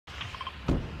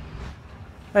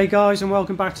Hey guys, and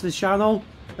welcome back to the channel.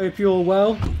 Hope you're all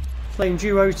well. Playing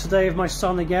duos today with my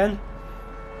son again.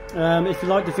 If you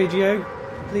like the video,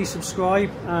 please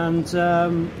subscribe and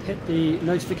hit the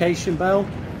notification bell.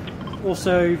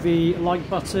 Also the like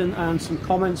button and some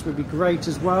comments would be great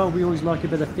as well. We always like a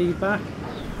bit of feedback.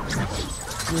 You want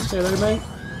to say hello, mate?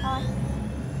 Hi.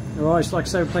 Alright, so like I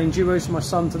said, we're playing duos with my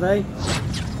son today.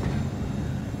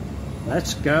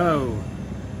 Let's go.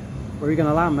 Where are you going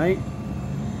to land, mate?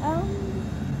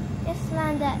 Just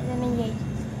land at the mini agency.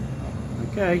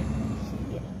 Okay.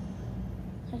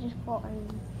 I just got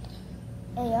an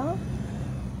AR.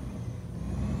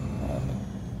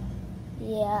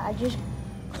 Yeah, I just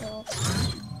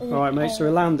got... Alright, mate, so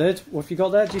we landed. What have you got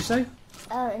there, did you say?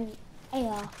 An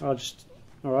AR.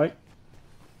 Alright.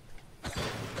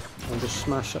 I'll just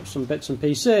smash up some bits and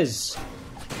pieces.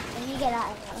 And you get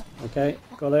out of here. Okay,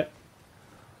 got it.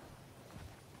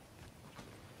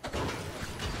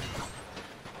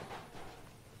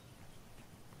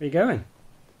 Where are you going?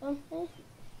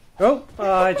 Oh,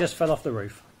 I just fell off the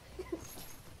roof.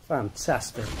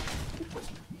 Fantastic.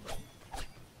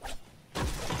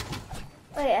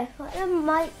 Wait, I thought there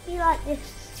might be like this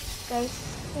ghost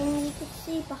thing you could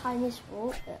see behind this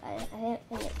wall, but I don't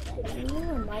think it's there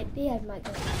anymore. It might be, I might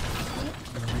go.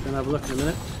 We're going to have a look in a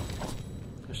minute.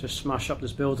 Let's just smash up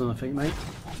this building, I think, mate.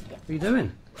 Yeah. What are you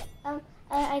doing?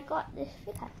 I got this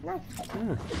knife.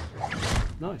 Yeah.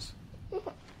 Nice.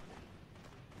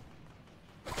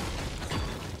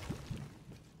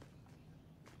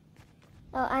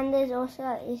 Oh, and there's also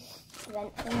like this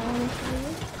vent thing on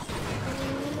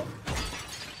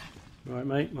the Right,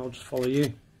 mate, I'll just follow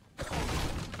you.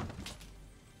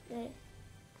 Good.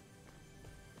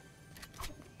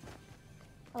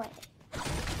 Oh, wait.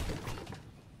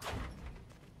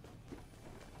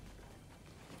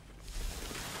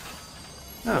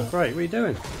 Ah, great, what are you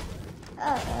doing?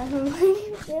 Oh,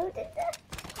 you build it there?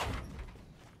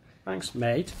 Thanks,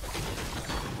 mate.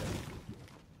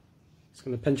 Just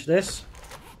going to pinch this.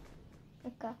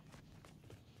 Okay.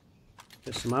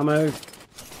 Get some ammo.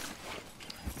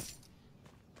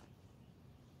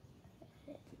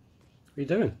 What are you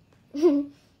doing?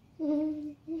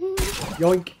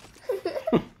 Yoink!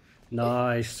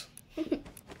 Nice.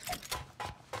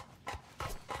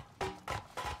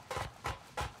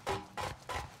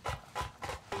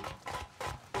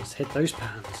 Let's hit those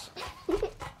pans.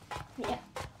 Yeah.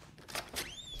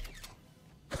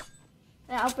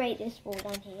 I'll break this wall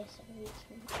down here so we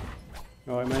can...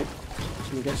 Alright, mate.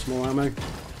 Just going to get some more ammo.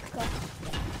 Okay.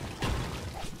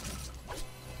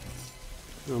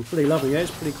 I'm pretty loving it.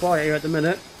 It's pretty quiet here at the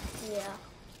minute. Yeah.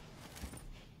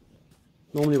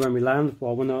 Normally when we land,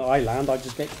 well, when I land, I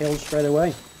just get killed straight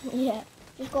away. Yeah.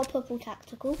 We've got purple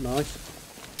tactical. Nice.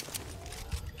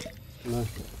 I'm going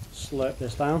to slurp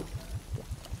this down.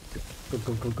 Good.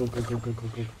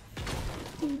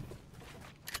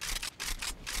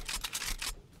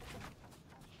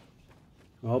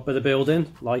 Oh, bit of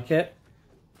building, like it.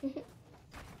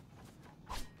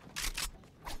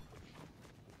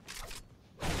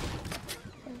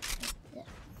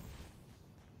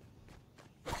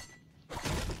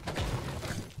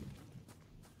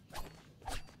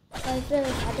 There's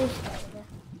a shadow stuff there.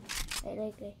 Wait,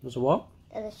 logo. There's a what?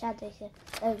 There's a shadow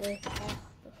logo there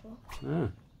before. Ah.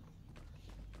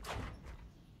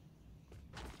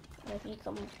 So if you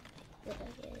come here.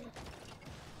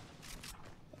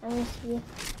 I'm gonna see.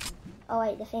 Oh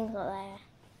wait, the thing's not there.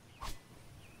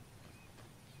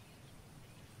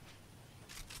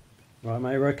 Right,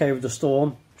 mate, we're okay with the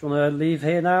storm. Do you want to leave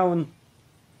here now and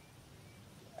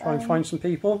try and find some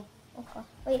people? Okay.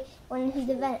 Wait, I want to see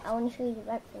the vent. I want to show you the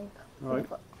vent thing. Right.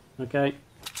 Okay.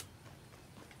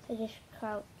 So just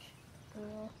crouch. I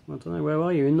don't know, where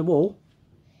are you? In the wall?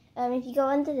 If you go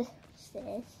under the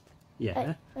stairs.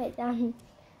 Yeah. Wait, down.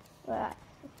 Right.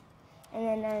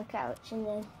 And then crouch and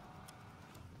then.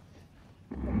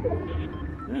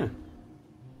 Yeah.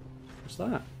 What's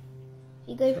that?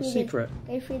 You go through secret.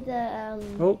 Go through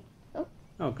the.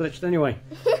 Oh, glitched anyway.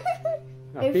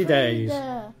 Happy days.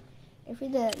 Go through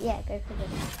the. Yeah, go through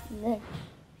the.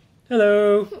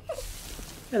 Hello.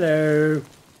 Hello.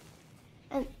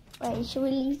 And wait, should we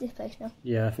leave this place now?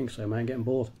 Yeah, I think so, man. Getting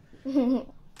bored. Yeah.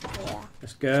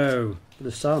 Let's go for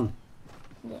the sun.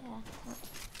 Yeah.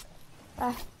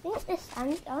 I think the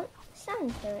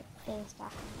sand thing's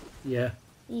back. Yeah.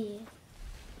 Yeah.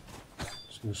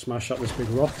 Just gonna smash up this big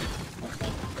rock. Okay.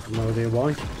 No idea why.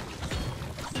 You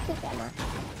could get that.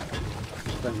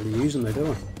 Don't really use them, though,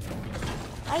 do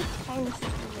I kind of.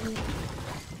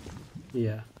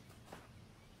 Yeah.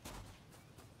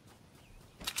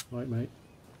 Right, mate.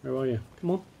 Where are you? Come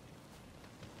on.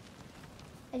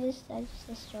 I just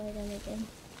destroyed them again.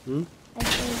 Hmm? I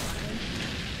destroyed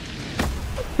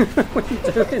What are you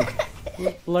doing?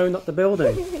 You've blown up the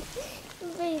building. them.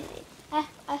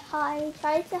 I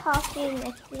tried to half in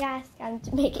the gas can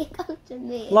to make it come to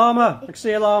me. Llama! I can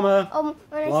see a llama.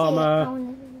 When Llama. I see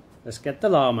it, Let's get the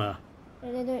llama.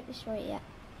 no, they don't destroy it yet.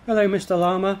 Hello, Mr.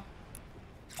 Llama.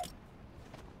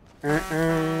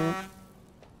 Yeah,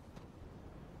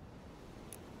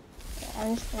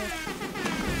 I'm just gonna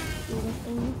do the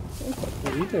thing.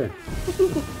 What are you doing?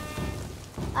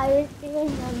 I was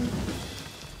doing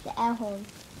the air horn.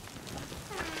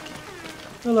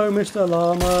 Hello, Mr.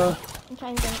 Llama. I'm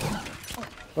trying to get it.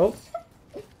 Oh.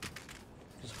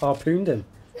 Just harpooned him.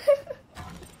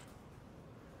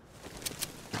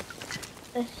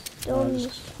 The I'll storm.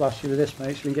 just splash you with this,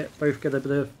 mate, so we can both get a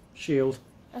bit of shield.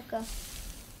 Okay.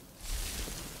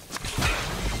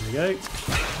 There we go.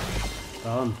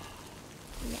 Done.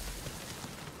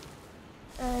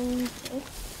 And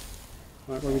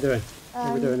Right, what are we doing? What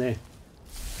are we doing here?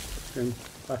 Going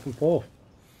back and forth.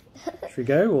 Should we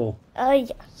go, or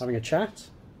yes. having a chat?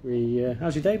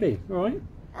 How's your day been? All right?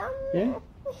 Yeah?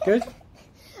 Good?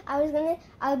 I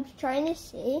was trying to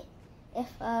see if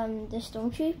the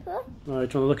stormtrooper. All right, do you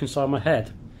want to look inside my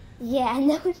head? Yeah, and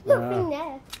there was nothing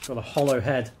there. It's got a hollow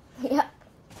head. Yeah.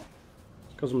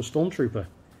 It's because I'm a stormtrooper.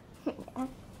 I'm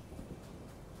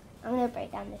gonna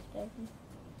break down this building.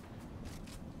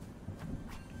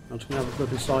 I'm just going to have a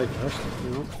look inside first. You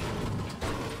know.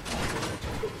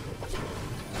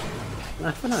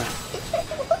 Laughing at?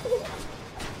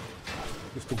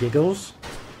 Mr. Giggles.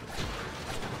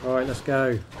 Alright, let's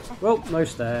go. Well, no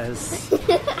stairs.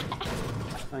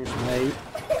 Thanks, mate.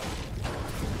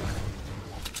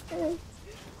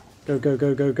 Go, go,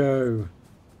 go, go, go.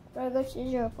 Where I go to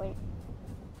 0 point.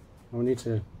 Oh, we need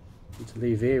to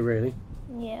leave here, really.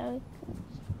 Yeah.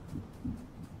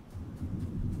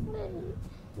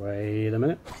 Wait a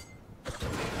minute.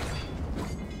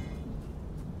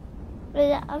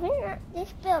 But I think that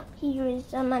this built here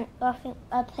is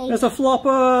a place. There's a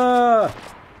flopper!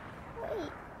 Wait,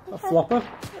 A flopper?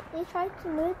 They tried to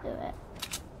murder it.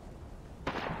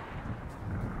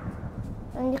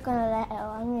 I'm just gonna let it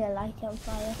on. I'm gonna light it on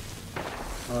fire.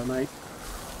 Alright, mate.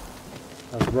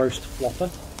 A roast flopper.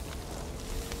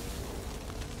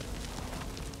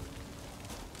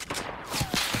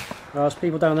 Oh, there's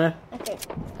people down there. Okay, let's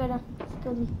go down. Let's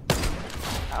go down.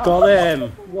 Got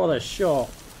him! What a shot!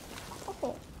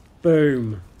 Oh,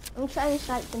 Boom! I'm trying to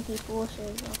strike some people also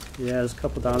as well. Yeah, there's a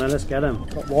couple down there. Let's get him.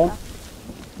 Got one.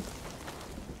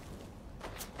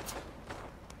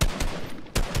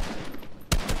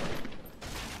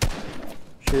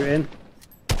 Shooting.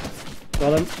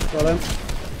 Got him. Got him.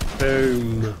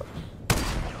 Boom.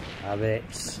 Have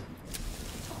it.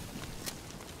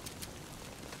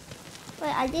 Wait,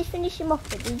 I did finish him off,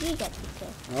 but did you get the kill?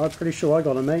 Oh, I'm pretty sure I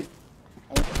got him, mate.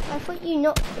 I thought you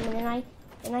knocked him and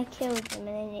then I killed him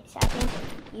and then it's I think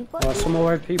you got Oh, him. some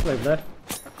more people over there.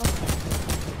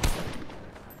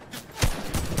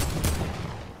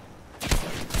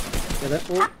 Get it?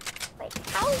 Oh. Wait,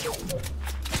 how is it?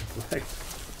 Right.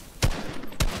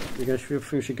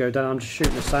 We should go down. I'm just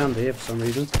shooting the sand here for some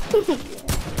reason. Yeah.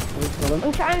 Oh, got him.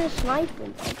 I'm trying to snipe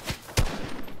him.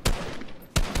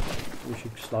 We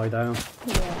should slide down.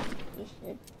 Yeah, you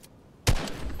should.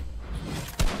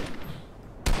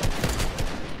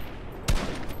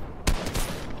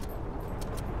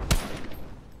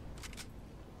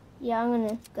 Yeah, I'm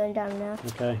gonna go down now.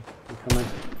 Okay, I'm coming.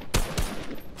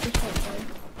 Just wait down.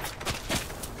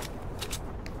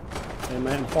 Okay,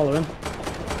 mate, I'm following.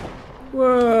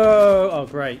 Whoa! Oh,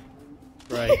 great.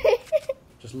 Great.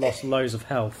 Just lost loads of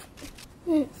health.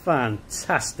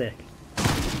 Fantastic.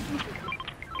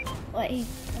 Wait, he's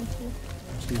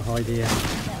Just gonna hide here.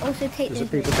 also take There's this.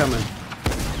 people coming.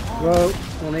 Whoa,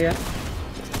 one here.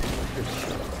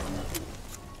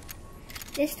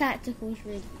 This tactical is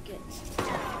really good.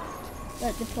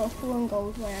 Like the purple and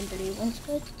gold one and blue one's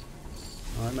good.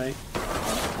 Alright, mate.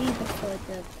 I do prefer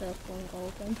the purple and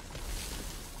gold one.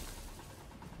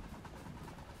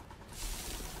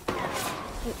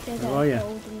 Where are you?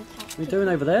 What are you doing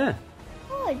over there?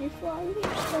 Oh, I just thought I think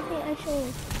I saw.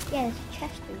 Yeah, there's a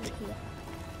chest over here.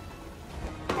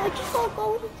 Oh, I just got a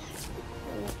golden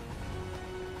tactical.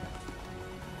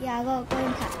 Yeah, I got a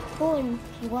golden tactical and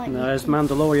if you want. No, there's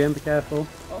Mandalorian, be careful.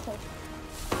 Oh.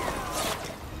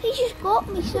 He just got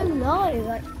me so low,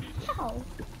 like, how?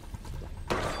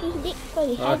 He's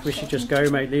literally Alright, we should just go,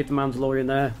 mate. Leave the Mandalorian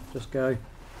there. Just go.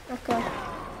 Okay.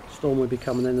 Storm will be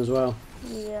coming in as well.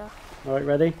 Yeah. Alright,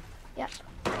 ready? Yeah.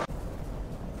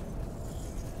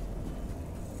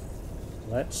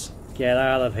 Let's get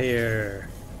out of here.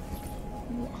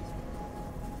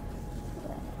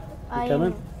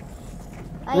 Coming.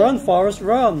 Run, Forrest,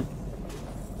 run!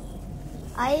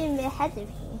 I am ahead of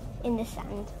you in the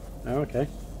sand. Oh, okay.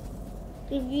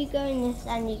 If you go in the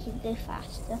sand, you can go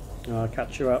faster. I'll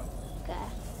catch you up. Okay.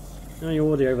 Oh, you're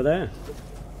already over there.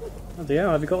 Oh dear,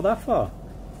 have you got that far?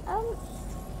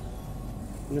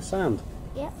 In the sand?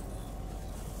 Yep.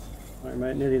 Right,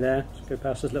 mate, nearly there. Just go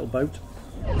past this little boat.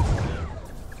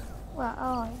 Well,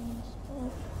 oh,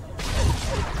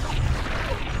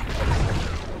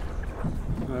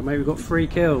 Right, mate, we've got 3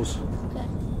 kills. okay.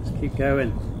 Let's keep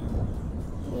going.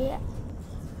 Yeah.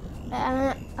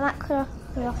 I'm at clear off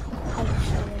the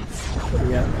coast.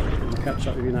 Yeah, I'll catch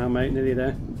up with you now, mate. Nearly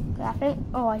there. I think,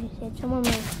 oh, I just said someone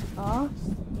moves fast.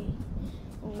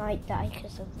 He might die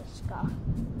because of the scar.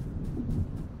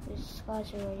 The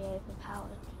scar's already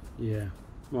overpowered. Yeah.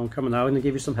 Well, I'm coming now. I'm going to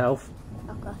give you some health.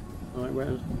 Okay.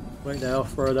 Alright, wait there. I'll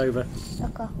throw it over.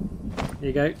 Okay. Here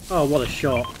you go. Oh, what a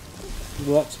shot.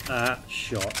 What a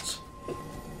shot.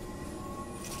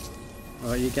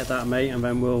 Alright, you get that, mate, and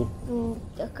then we'll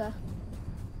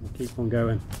keep on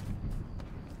going.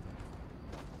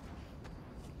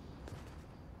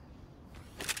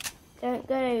 Don't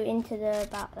go into the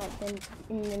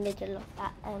in the middle of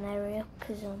that area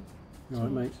because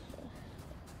Alright, mate.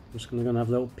 I'm just going to have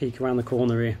a little peek around the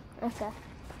corner here. Okay.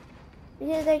 We're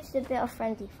going to go to the bit of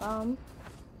Friendly Farm.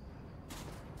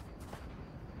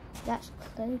 That's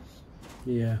close.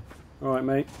 Yeah. Alright,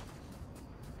 mate.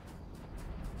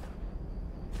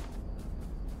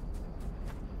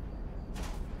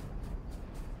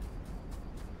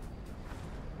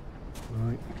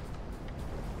 Alright.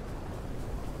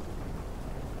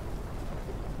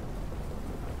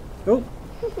 Oh!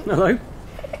 Hello!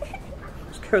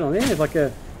 What's going on here? It's like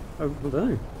I don't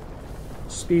know,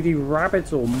 speedy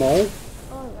rabbit or mole?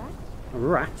 All right. A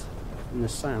rat in the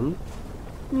sand.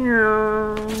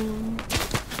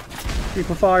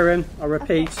 People firing. I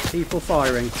repeat, people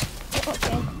firing.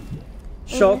 Okay.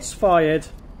 Shots fired.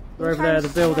 They're over there, the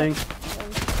building.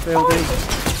 Building.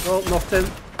 Oh, knocked him.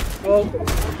 Oh.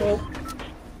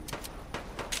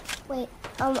 Wait.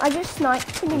 I just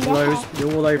sniped him in the Loads. head.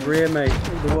 You're all over here, mate.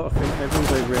 The water thing.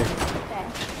 Everyone's over here. Okay.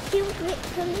 He was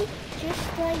literally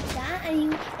just like that,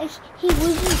 and he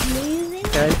wasn't moving.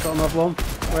 Okay, got another one.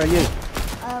 Where are you?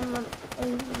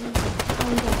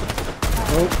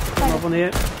 Oh, got another one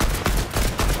here.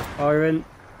 Firing.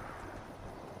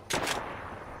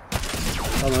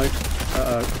 Oh no.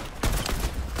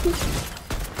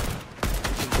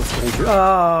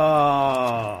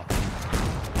 Ah!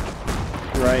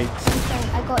 Great.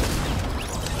 I got.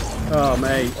 Oh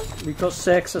mate, we've got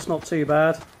 6. That's not too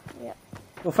bad. Yep.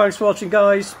 Well, thanks for watching,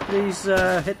 guys. Please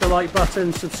hit the like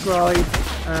button, subscribe,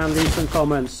 and leave some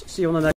comments. See you on the next.